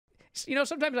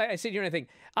sometimes I sit here and I think,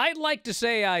 I'd like to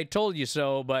say I told you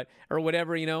so, or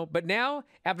whatever, But now,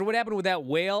 after what happened with that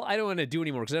whale, I don't want to do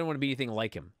anymore because I don't want to be anything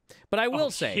like him. But I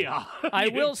will say, yeah. I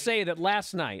will say that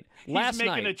last night, He's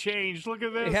making a change. Look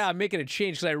at this. Yeah, I'm making a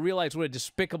change because I realized what a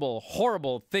despicable,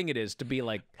 horrible thing it is to be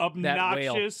like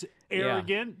obnoxious, that whale.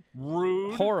 arrogant,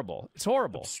 rude. Horrible. It's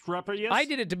horrible. Obstreperous. I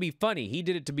did it to be funny. He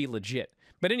did it to be legit.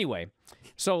 But anyway,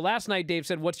 so last night Dave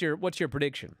said, "What's your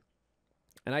prediction?"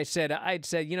 And I'd said,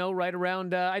 right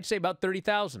around, I'd say about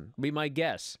 30,000 would be my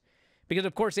guess, because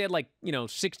of course they had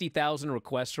 60,000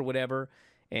 requests or whatever.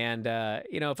 And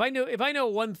if I know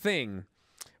one thing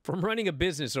from running a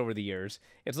business over the years,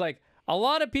 it's like a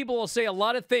lot of people will say a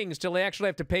lot of things till they actually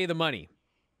have to pay the money.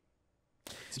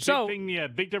 It's a big thing, yeah.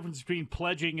 Big difference between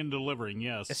pledging and delivering.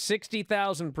 Yes,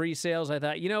 60,000 pre-sales. I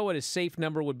thought, what a safe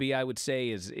number would be. I would say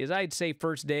is I'd say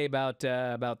first day about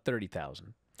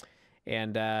 30,000,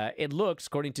 and it looks,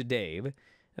 according to Dave,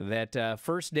 that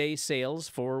first day sales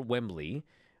for Wembley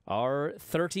are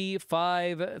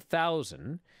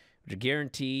 35,000. Which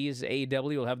guarantees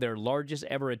AEW will have their largest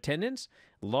ever attendance,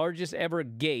 largest ever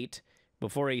gate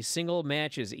before a single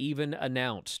match is even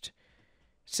announced.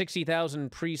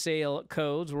 60,000 pre-sale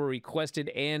codes were requested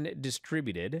and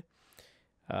distributed.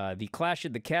 The Clash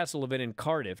at the Castle event in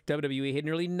Cardiff, WWE had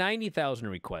nearly 90,000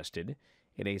 requested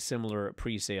in a similar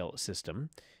pre-sale system.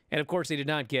 And, of course, they did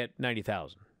not get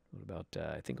 90,000. What about,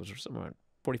 I think it was somewhere around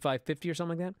 45, 50 or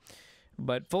something like that.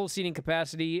 But full seating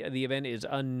capacity of the event is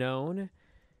unknown.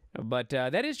 But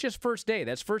that is just first day.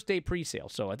 That's first day pre-sale.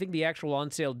 So I think the actual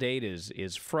on-sale date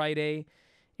is Friday.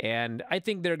 And I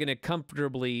think they're going to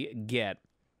comfortably get,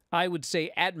 I would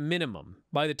say at minimum,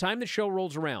 by the time the show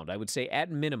rolls around, I would say at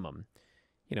minimum,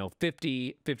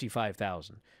 50,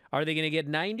 55,000. Are they going to get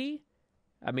 90?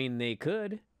 I mean, they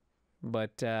could.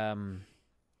 But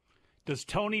does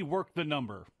Tony work the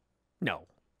number? No,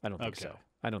 I don't think so.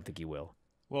 I don't think he will.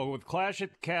 Well, with Clash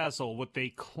at the Castle, what they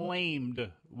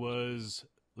claimed was,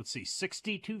 let's see,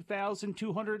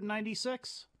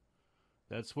 62,296.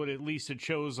 That's what at least it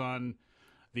shows on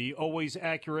the always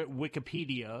accurate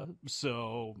Wikipedia.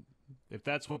 So if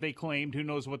that's what they claimed, who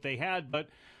knows what they had. But,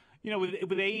 with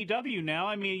AEW now,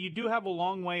 I mean, you do have a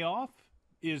long way off.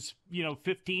 Is,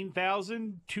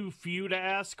 15,000 too few to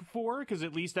ask for? Because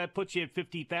at least that puts you at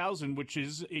 50,000, which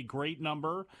is a great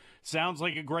number. Sounds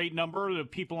like a great number to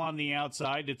people on the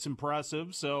outside. It's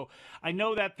impressive. So I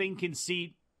know that thing can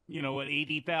seat, at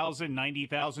 80,000,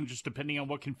 90,000, just depending on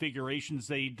what configurations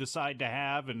they decide to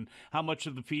have and how much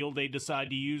of the field they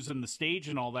decide to use in the stage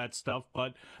and all that stuff.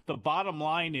 But the bottom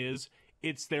line is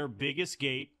it's their biggest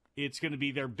gate. It's going to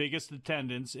be their biggest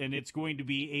attendance, and it's going to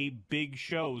be a big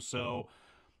show. So,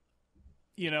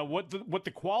 what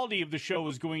the quality of the show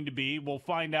is going to be, we'll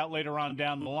find out later on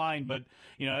down the line. But,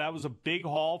 that was a big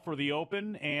haul for the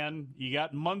Open, and you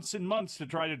got months and months to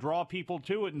try to draw people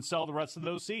to it and sell the rest of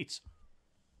those seats.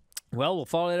 Well, we'll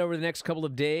follow that over the next couple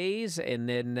of days, and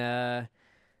then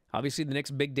obviously the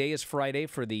next big day is Friday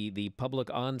for the public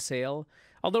on sale.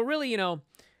 Although really,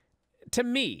 to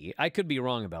me, I could be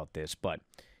wrong about this, but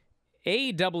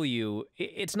AEW,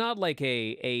 it's not like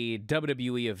a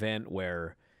WWE event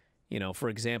where, for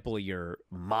example, your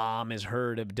mom has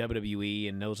heard of WWE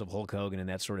and knows of Hulk Hogan and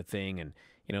that sort of thing, and,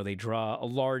 they draw a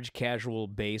large casual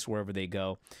base wherever they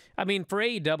go. I mean, for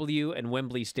AEW and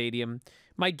Wembley Stadium,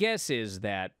 my guess is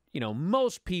that,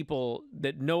 most people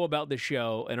that know about the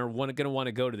show and are going to want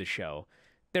to go to the show,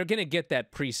 they're going to get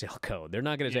that pre-sale code. They're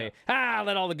not going to say,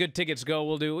 let all the good tickets go.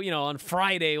 We'll do, on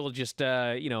Friday, we'll just,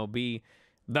 be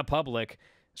the public.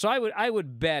 So I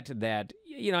would bet that,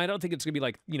 I don't think it's going to be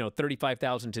like,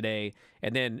 35,000 today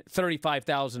and then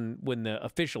 35,000 when the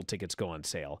official tickets go on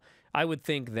sale. I would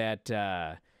think that,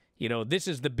 this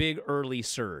is the big early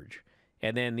surge.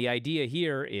 And then the idea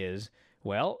here is,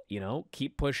 well,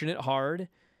 keep pushing it hard,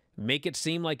 make it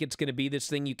seem like it's going to be this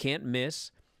thing you can't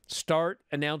miss, start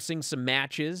announcing some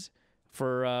matches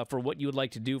for what you would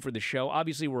like to do for the show.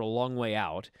 Obviously, we're a long way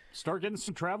out. Start getting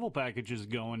some travel packages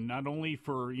going, not only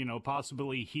for,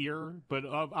 possibly here, but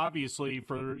obviously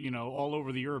for, all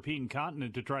over the European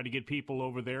continent to try to get people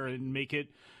over there and make it,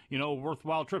 a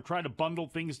worthwhile trip. Try to bundle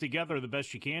things together the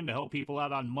best you can to help people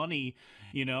out on money,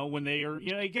 when they are,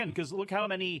 again, because look how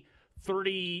many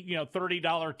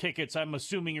 $30 tickets I'm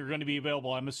assuming are going to be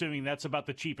available. I'm assuming that's about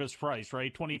the cheapest price,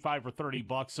 right? 25 or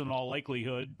 $30 in all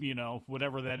likelihood,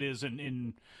 whatever that is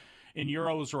in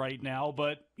euros right now.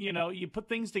 But, you put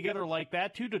things together like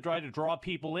that too to try to draw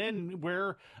people in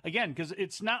where, again, because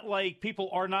it's not like people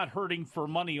are not hurting for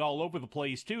money all over the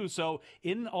place too. So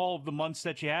in all of the months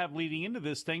that you have leading into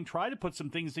this thing, try to put some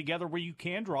things together where you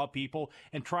can draw people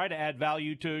and try to add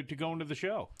value to go into the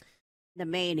show. The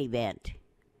main event.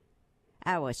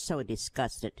 I was so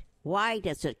disgusted. Why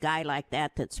does a guy like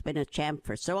that that's been a champ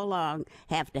for so long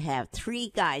have to have 3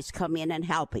 guys come in and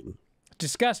help him?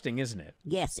 Disgusting, isn't it?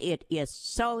 Yes, it is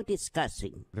so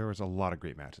disgusting. There was a lot of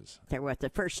great matches. There was the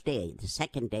first day. The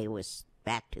second day was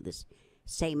back to this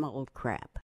same old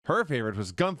crap. Her favorite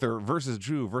was Gunther versus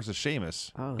Drew versus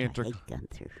Sheamus. Oh, I hate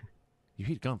Gunther. You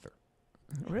hate Gunther?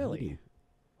 Really?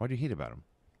 Why do you hate about him?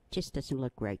 Just doesn't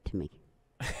look right to me.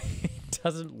 It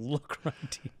doesn't look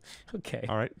right to you. Okay.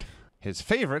 All right. His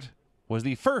favorite was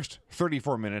the first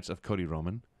 34 minutes of Cody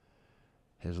Roman.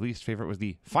 His least favorite was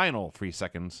the final 3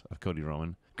 seconds of Cody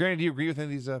Roman. Granny, do you agree with any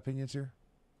of these opinions here?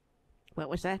 What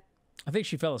was that? I think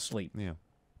she fell asleep. Yeah.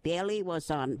 Bailey was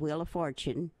on Wheel of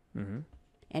Fortune. Mm-hmm.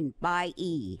 And by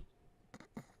E.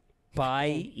 By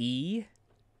E?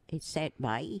 It said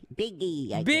by E. Big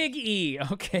E. Big E.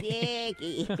 Okay. Big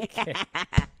E. Okay.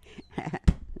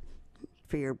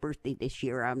 For your birthday this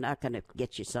year, I'm not going to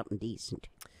get you something decent.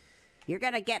 You're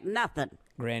going to get nothing.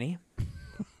 Granny.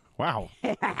 Wow.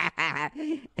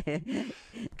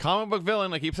 Comic book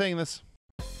villain, I keep saying this.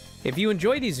 If you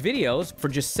enjoy these videos, for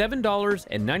just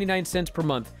 $7.99 per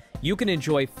month, you can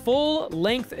enjoy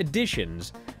full-length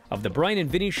editions of The Bryan and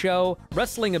Vinny Show,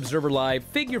 Wrestling Observer Live,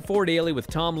 Figure 4 Daily with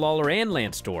Tom Lawler and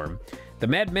Lance Storm, the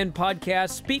Mad Men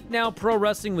Podcast, Speak Now Pro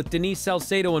Wrestling with Denise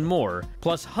Salcedo, and more,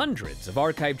 plus hundreds of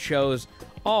archived shows,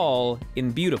 all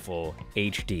in beautiful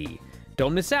HD.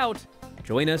 Don't miss out.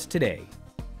 Join us today.